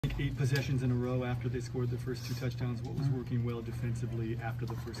like 8 possessions in a row after they scored the first 2 touchdowns. What was working well defensively after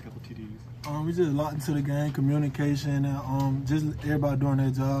the first couple TDs? We just locked into the game, communication, and just everybody doing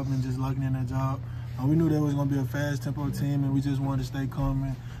their job and just locking in their job. We knew there was going to be a fast tempo team, and we just wanted to stay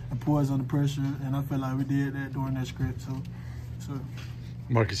calm and poise under pressure, and I feel like we did that during that script. So.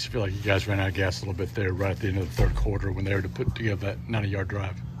 Marcus, you feel like you guys ran out of gas a little bit there right at the end of the third quarter when they were to put together that 90-yard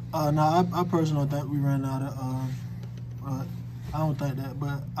drive? No, I personally don't think we ran out of I don't think that,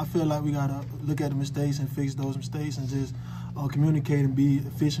 but I feel like we got to look at the mistakes and fix those mistakes and just communicate and be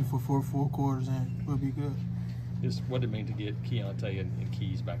efficient for four quarters, and we'll be good. Just what did it mean to get Keontae and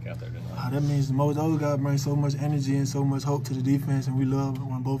Keys back out there tonight? That means those guys bring so much energy and so much hope to the defense, and we love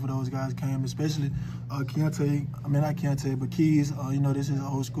when both of those guys came, especially Keontae. I mean, not Keontae, but Keys. This is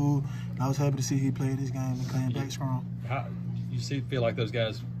old school, and I was happy to see he played this game and came back strong. Feel like those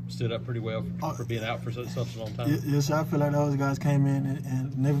guys stood up pretty well for being out for such a long time? Yes, I feel like those guys came in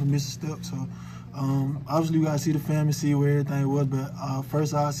and never missed a step. So, obviously, we got to see the film and see where everything was, but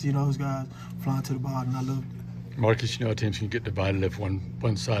first I see those guys flying to the ball, and I loved it. Marcus, teams can get divided if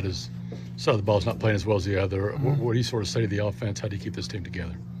one side of the ball is not playing as well as the other. What do you sort of say to the offense? How do you keep this team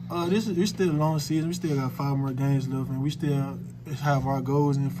together? We're still a long season. We still got 5 more games left, and we still have our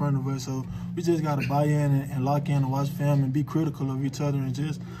goals in front of us. So we just got to buy in and lock in and watch film and be critical of each other and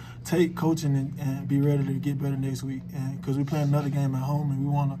just take coaching and be ready to get better next week. Because we're playing another game at home, and we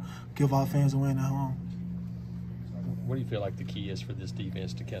want to give our fans a win at home. What do you feel like the key is for this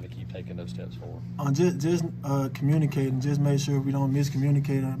defense to kind of keep taking those steps forward? Just communicating. Just make sure we don't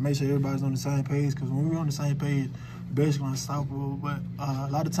miscommunicate and make sure everybody's on the same page, because when we're on the same page, we're basically unstoppable. But a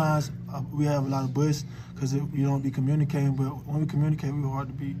lot of times we have a lot of busts because you don't be communicating, but when we communicate, we're hard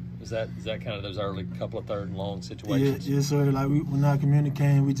to beat. Is that kind of those early couple of third and long situations? Yes, sir. Like we're not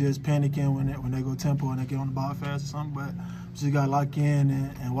communicating. We just panicking when they go tempo and they get on the ball fast or something. But we just got to lock in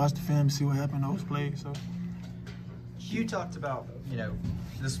and watch the film and see what happened in those plays. So. You talked about,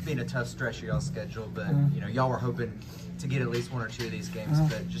 this being a tough stretch of y'all's schedule, but, y'all were hoping to get at least 1 or 2 of these games.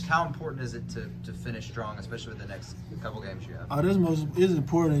 But just how important is it to finish strong, especially with the next couple games you have? It's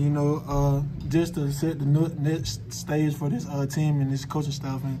important, just to set the next stage for this team and this coaching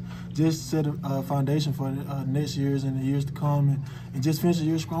staff, and just set a foundation for the next years and the years to come, and just finish the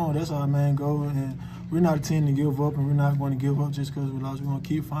year strong. That's our main goal. And we're not a team to give up, and we're not going to give up just because we lost. We're going to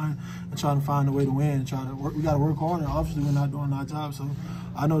keep trying to find a way to win and try to work. We got to work harder. Obviously, we're not doing our job. So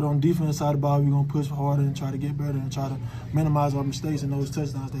I know that on the defense side of the ball, we're going to push harder and try to get better and try to minimize our mistakes and those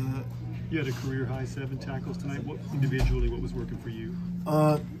touchdowns they had. You had a career-high 7 tackles tonight. Individually, what was working for you?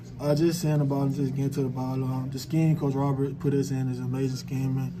 Just seeing the ball and just getting to the ball. The scheme Coach Robert put us in is an amazing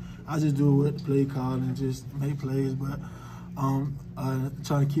scheme, and I just do what the play call and just make plays. But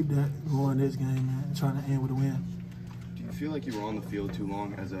trying to keep that going this game and trying to end with a win. Do you feel like you were on the field too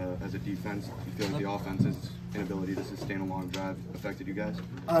long as a defense? Do you feel like the offense's inability to sustain a long drive affected you guys?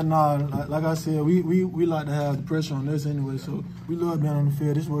 No, like I said, we like to have the pressure on us anyway, so we love being on the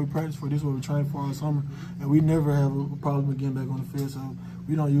field. This is what we practice for, this is what we train for all summer, and we never have a problem with getting back on the field, so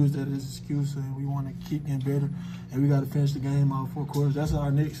we don't use that as an excuse, and we want to keep getting better, and we got to finish the game all 4 quarters. That's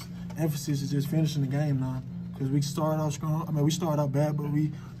our next emphasis, is just finishing the game now. Because we started out strong. We started out bad, but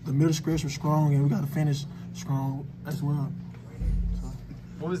the middle stretch was strong, and we got to finish strong as well. So.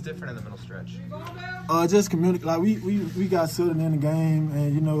 What was different in the middle stretch? Just communicate. Like we got settled in the game,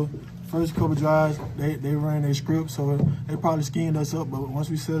 and first couple drives they ran their script, so they probably schemed us up. But once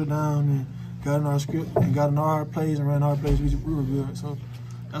we settled down and got in our script and got in our plays and ran our plays, we were good. So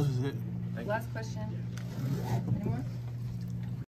that was it. Last question. Any more?